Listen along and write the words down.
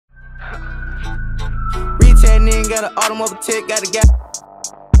got an automobile tick, got a gas.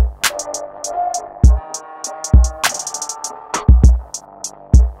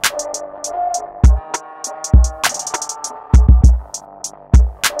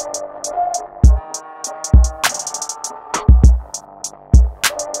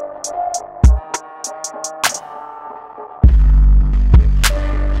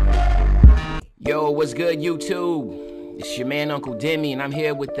 Yo, what's good, YouTube? It's your man, Uncle Demi, and I'm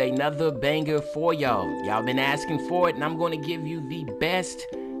here with another banger for y'all. Y'all been asking for it, and I'm going to give you the best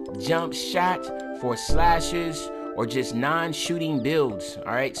jump shot for slashers or just non-shooting builds.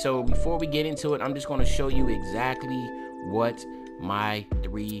 All right, so before we get into it, I'm just going to show you exactly what my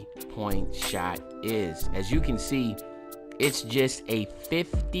three-point shot is. As you can see, it's just a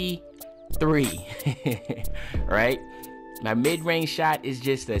 53, right? My mid-range shot is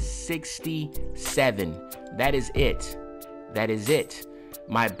just a 67. That is it. That is it.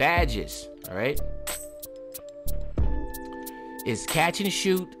 My badges, all right, is catch and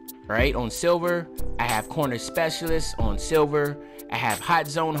shoot, right, on silver. I have corner specialist on silver. I have hot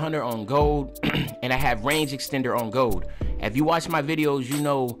zone hunter on gold. And I have range extender on gold. If you watch my videos, you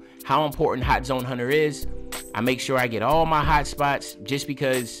know how important hot zone hunter is. I make sure I get all my hot spots just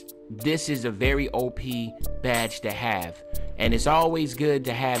because this is a very OP badge to have. And it's always good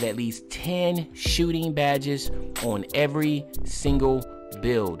to have at least 10 shooting badges on every single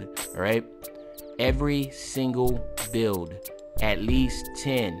build, all right? Every single build, at least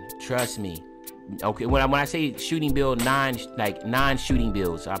 10, trust me. Okay, when I say shooting build, non-shooting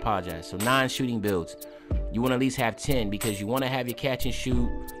builds, I apologize. So non-shooting builds, you want to at least have 10 because you want to have your catch and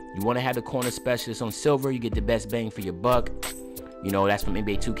shoot. You want to have the corner specialist on silver. You get the best bang for your buck. You know, that's from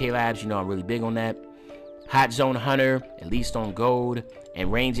NBA 2K Labs. You know, I'm really big on that. Hot zone hunter, at least on gold, and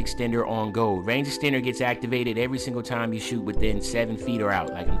range extender on gold. Range extender gets activated every single time you shoot within 7 feet or out.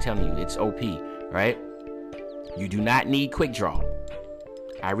 Like I'm telling you, it's OP, right? You do not need quick draw.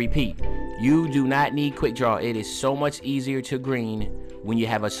 I repeat, you do not need quick draw. It is so much easier to green when you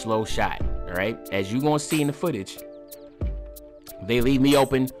have a slow shot, all right? As you're gonna see in the footage, they leave me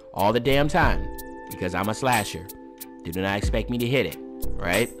open all the damn time because I'm a slasher. They do not expect me to hit it,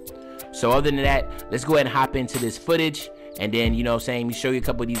 right? So other than that, let's go ahead and hop into this footage, and then, you know what I'm saying, we show you a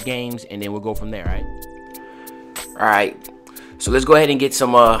couple of these games, and then we'll go from there, right? All right, so let's go ahead and get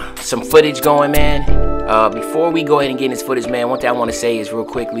some footage going, man. Before we go ahead and get in this footage, man, one thing I want to say is real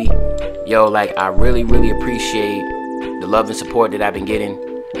quickly, yo, like, I really, really appreciate the love and support that I've been getting.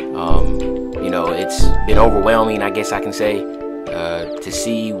 You know, it's been overwhelming, I guess I can say, to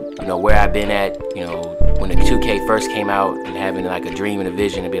see, you know, where I've been at, you know, when the 2K first came out, and having like a dream and a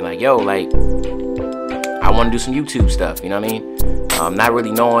vision and be like, yo, like, I want to do some YouTube stuff, you know what I mean? Not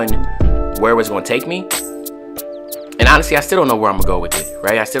really knowing where it was going to take me. And honestly, I still don't know where I'm going to go with it,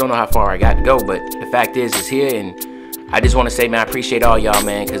 right? I still don't know how far I got to go, but the fact is, it's here, and I just want to say, man, I appreciate all y'all,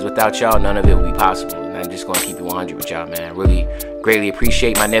 man, because without y'all, none of it would be possible. And I'm just going to keep it 100 with y'all, man. I really greatly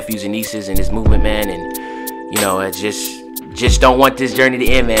appreciate my nephews and nieces in this movement, man, and, you know, I just don't want this journey to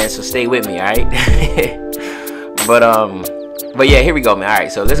end, man, so stay with me, all right? But yeah, here we go, man. All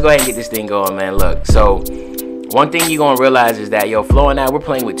right, so let's go ahead and get this thing going, man. Look, so one thing you're gonna realize is that, yo, Flo and I, we're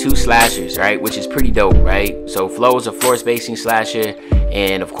playing with two slashers, right, which is pretty dope, right? So Flo is a floor spacing slasher,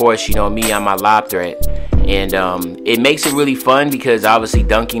 and of course, you know me, I'm my lob threat. And it makes it really fun because obviously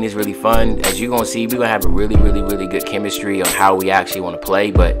dunking is really fun. As you're gonna see, we're gonna have a really, really, really good chemistry on how we actually want to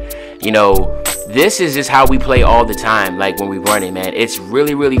play. But you know, this is just how we play all the time, like when we run it, man. It's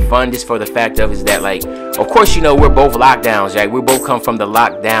really, really fun just for the fact of is that, like, of course, you know, we're both lockdowns, right? We both come from the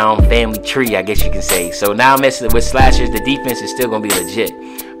lockdown family tree, I guess you can say. So now messing with slashers, the defense is still gonna be legit.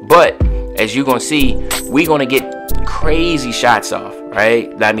 But as you're gonna see, we're gonna get crazy shots off,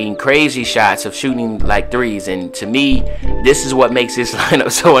 right? I mean, crazy shots of shooting like threes. And to me, this is what makes this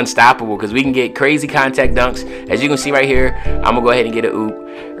lineup so unstoppable, because we can get crazy contact dunks. As you can see right here, I'm gonna go ahead and get a oop,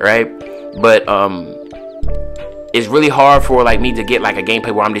 right? But it's really hard for like me to get like a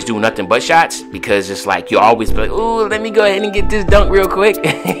gameplay where I'm just doing nothing but shots, because it's like you always be like, oh, let me go ahead and get this dunk real quick. All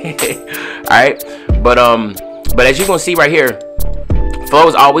right, but as you're gonna see right here, Flo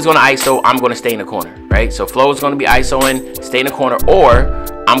is always gonna ISO. I'm gonna stay in the corner, right? So Flo is gonna be ISOing, stay in the corner, or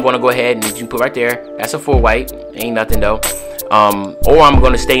I'm gonna go ahead and you can put right there. That's a full white, ain't nothing though. Or I'm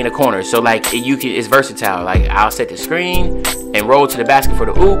gonna stay in the corner. So like it's versatile. Like I'll set the screen and roll to the basket for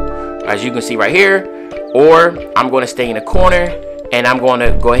the oop, as you can see right here. Or I'm gonna stay in the corner and I'm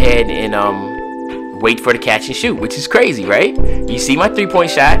gonna go ahead and wait for the catch and shoot, which is crazy, right? You see my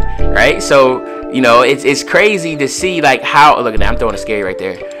 3-point shot, right? So, you know, it's crazy to see like how, look at that, I'm throwing a scary right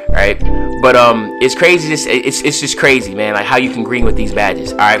there, right? But it's crazy, it's just crazy, man, like how you can green with these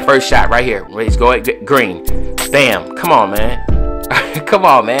badges. All right, first shot right here, let's go green. Bam. Come on, man. Come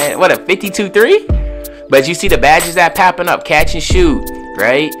on, man. What a 52-3? But you see the badges that popping up. Catch and shoot,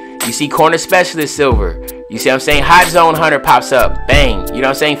 right? You see corner specialist silver. You see what I'm saying? Hot zone hunter pops up. Bang. You know what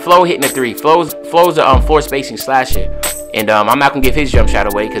I'm saying? Flo hitting the 3. Flo's a floor spacing slasher. And I'm not going to give his jump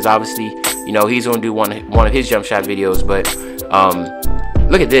shot away because obviously, you know, he's going to do one of his jump shot videos. But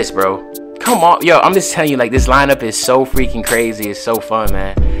look at this, bro. Come on. Yo, I'm just telling you, like, this lineup is so freaking crazy. It's so fun,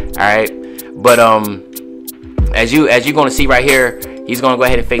 man. All right. But as you're going to see right here, he's going to go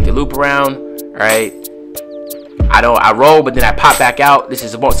ahead and fake the loop around. All right. I roll, but then I pop back out. This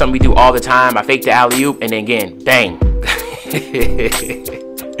is something we do all the time. I fake the alley-oop, and then again, bang.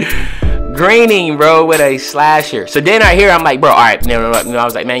 Greening, bro, with a slasher. So then right here, I'm like, bro, all right. I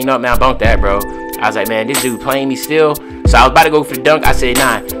was like, man, you know what, man, I bunked that, bro. I was like, man, this dude playing me still. So I was about to go for the dunk. I said,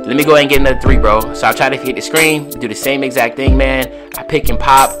 nah, let me go ahead and get another 3, bro. So I try to hit the screen, do the same exact thing, man. I pick and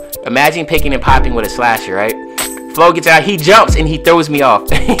pop. Imagine picking and popping with a slasher, right? Flo gets out, he jumps, and he throws me off.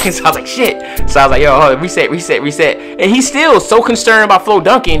 So I was like, shit. So I was like, yo, hold on, reset. And he's still so concerned about Flo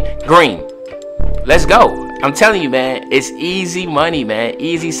dunking. Green. Let's go. I'm telling you, man, it's easy money, man.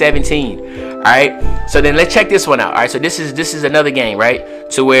 Easy 17. All right. So then let's check this one out. All right. So this is another game, right?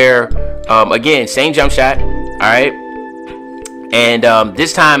 To where, again, same jump shot. All right. And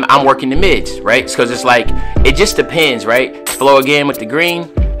this time I'm working the mids, right? Because it's like, it just depends, right? Flo again with the green.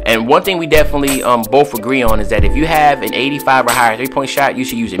 And one thing we definitely both agree on is that if you have an 85 or higher 3-point shot, you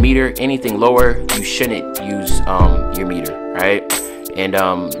should use a meter. Anything lower, you shouldn't use your meter, right? And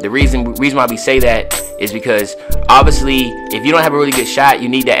the reason why we say that is because obviously if you don't have a really good shot, you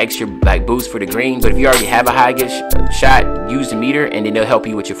need that extra like boost for the green. But if you already have a high good shot, use the meter, and then they'll help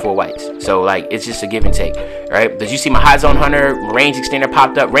you with your 4 whites. So like it's just a give and take, right? But you see my hot zone hunter range extender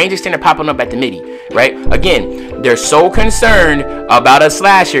popped up, range extender popping up at the midi, right? Again, they're so concerned about a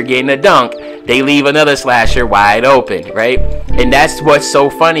slasher getting a dunk, they leave another slasher wide open, right? And that's what's so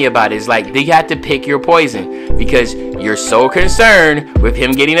funny about it, is like they have to pick your poison because you're so concerned with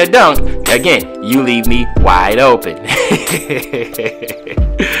him getting a dunk. Again, you leave me wide open.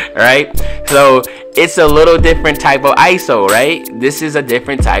 Right? So it's a little different type of ISO, right? This is a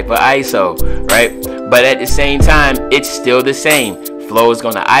different type of ISO, right? But at the same time, it's still the same. Flo is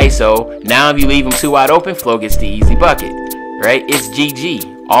gonna ISO. Now if you leave him too wide open, Flo gets the easy bucket, right? It's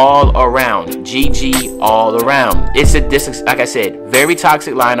GG all around. GG all around. It's like I said, very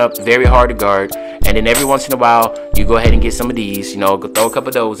toxic lineup, very hard to guard. And then every once in a while, you go ahead and get some of these, you know, go throw a couple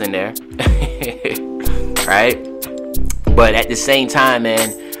of those in there. Right? But at the same time,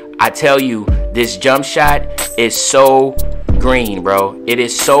 man, I tell you, this jump shot is so green, bro. It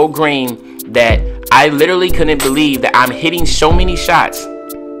is so green that I literally couldn't believe that I'm hitting so many shots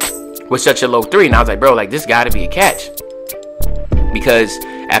with such a low 3. And I was like, bro, like this gotta be a catch. Because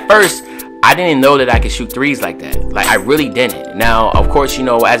at first, I didn't know that I could shoot 3s like that. Like, I really didn't. Now, of course, you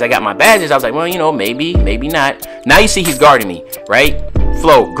know, as I got my badges, I was like, well, you know, maybe not. Now you see he's guarding me, right?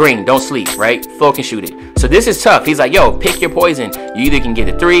 Flo, green, don't sleep, right? Flo can shoot it. So this is tough. He's like, yo, pick your poison. You either can get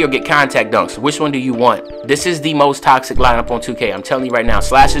a 3 or get contact dunks. Which one do you want? This is the most toxic lineup on 2K. I'm telling you right now.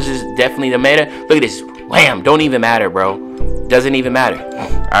 Slashes is definitely the meta. Look at this. Wham. Don't even matter, bro. Doesn't even matter.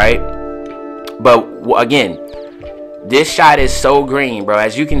 All right? But, again, this shot is so green, bro.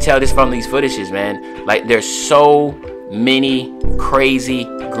 As you can tell this from these footages, man. Like, there's so many crazy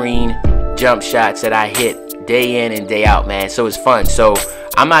green jump shots that I hit day in and day out, man. So it's fun. So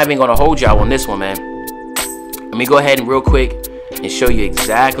I'm not even going to hold y'all on this one, man. Let me go ahead and real quick and show you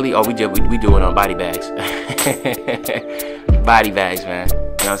exactly. Oh, we do it on body bags. Body bags, man. You know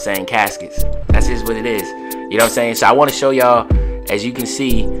what I'm saying? Caskets. That's just what it is. You know what I'm saying? So I want to show y'all, as you can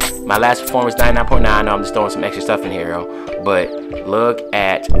see, my last performance 99.9. I know I'm just throwing some extra stuff in here, yo. But look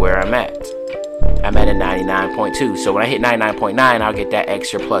at where I'm at. I'm at a 99.2. So when I hit 99.9, I'll get that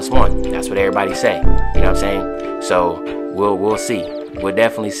extra +1. That's what everybody say. You know what I'm saying? So we'll see. We'll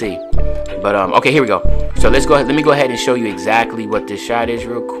definitely see. But okay, here we go. So let's go ahead. Let me go ahead and show you exactly what this shot is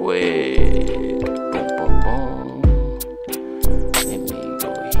real quick. Boom, boom, boom. Let me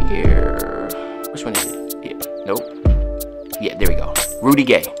go here. Which one is it? Yeah. Nope. Yeah, there we go. Rudy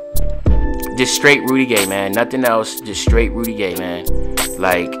Gay. Just straight Rudy Gay, man. Nothing else. Just straight Rudy Gay, man.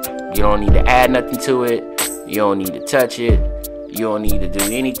 Like, you don't need to add nothing to it. You don't need to touch it. You don't need to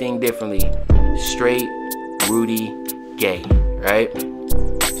do anything differently. Straight Rudy Gay, right?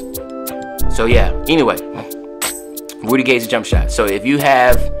 So yeah, anyway, Rudy Gay's a jump shot. So if you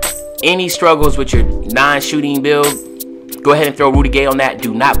have any struggles with your non-shooting build, go ahead and throw Rudy Gay on that.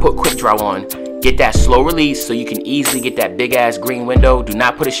 Do not put quick draw on. Get that slow release so you can easily get that big ass green window. Do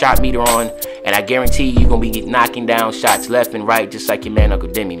not put a shot meter on, and I guarantee you're gonna be knocking down shots left and right just like your man Uncle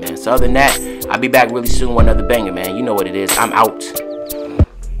Demi, man. So other than that, I'll be back really soon with another banger, man. You know what it is. I'm out.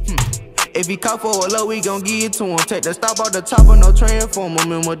 If he call for a low, we gon' give it to him. Take the stop off the top of no transformer.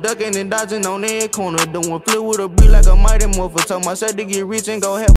 Remember ducking and dodging on every corner. Doing flip with a beat like a mighty morpher. Told myself to get rich and go help.